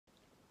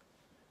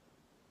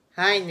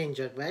Hi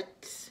Ninja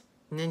Rex,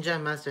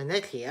 Ninja Master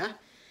Nick here.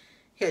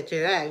 Here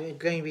today we're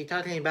going to be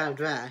talking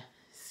about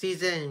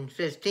Season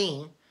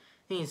 15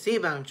 in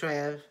Seabound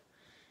trailer.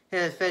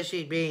 It's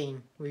officially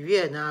being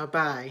reviewed now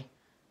by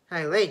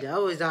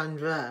Lego is on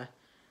the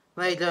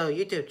Lego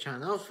YouTube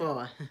channel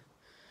for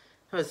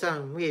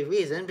some weird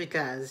reason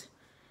because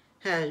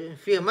a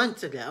few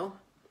months ago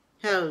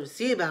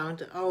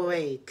Seabound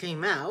already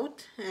came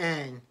out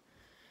and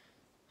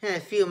a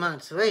few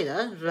months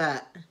later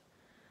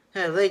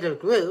the Lego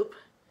group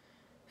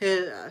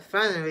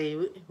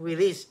finally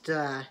released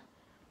a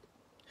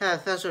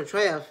special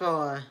trailer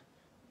for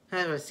the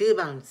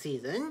Seabound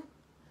season.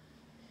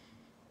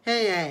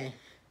 And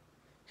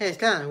it's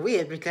kind of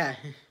weird because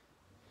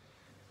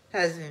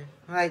as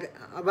like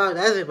about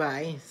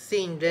everybody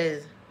seen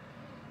this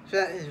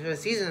the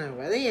season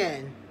already,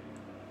 and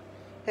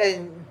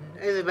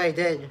everybody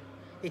did,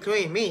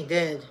 including me,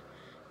 did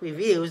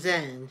reviews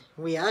and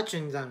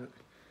reactions on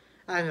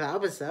the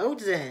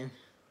episodes, and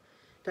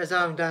that's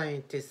all I'm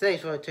going to say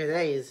for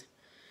today's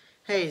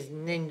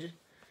Ninjago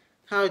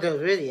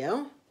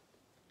video.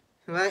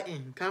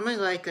 Comment,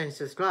 like, and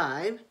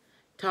subscribe.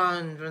 Turn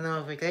on the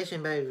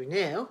notification bell if you're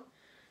new.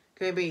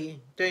 Gonna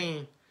be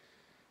doing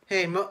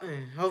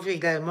hopefully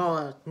get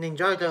more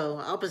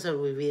Ninjago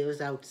episode reviews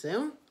out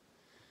soon.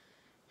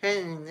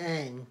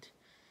 And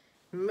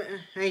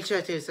make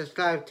sure to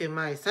subscribe to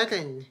my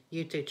second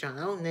YouTube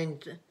channel,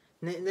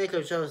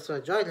 Ninjago Shows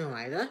for Jordan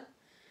Rider.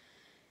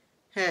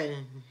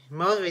 And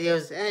more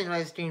videos and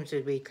live streams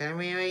will be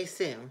coming very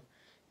soon.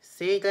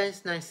 See you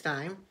guys next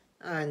time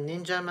on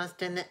Ninja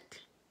Master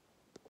Nick.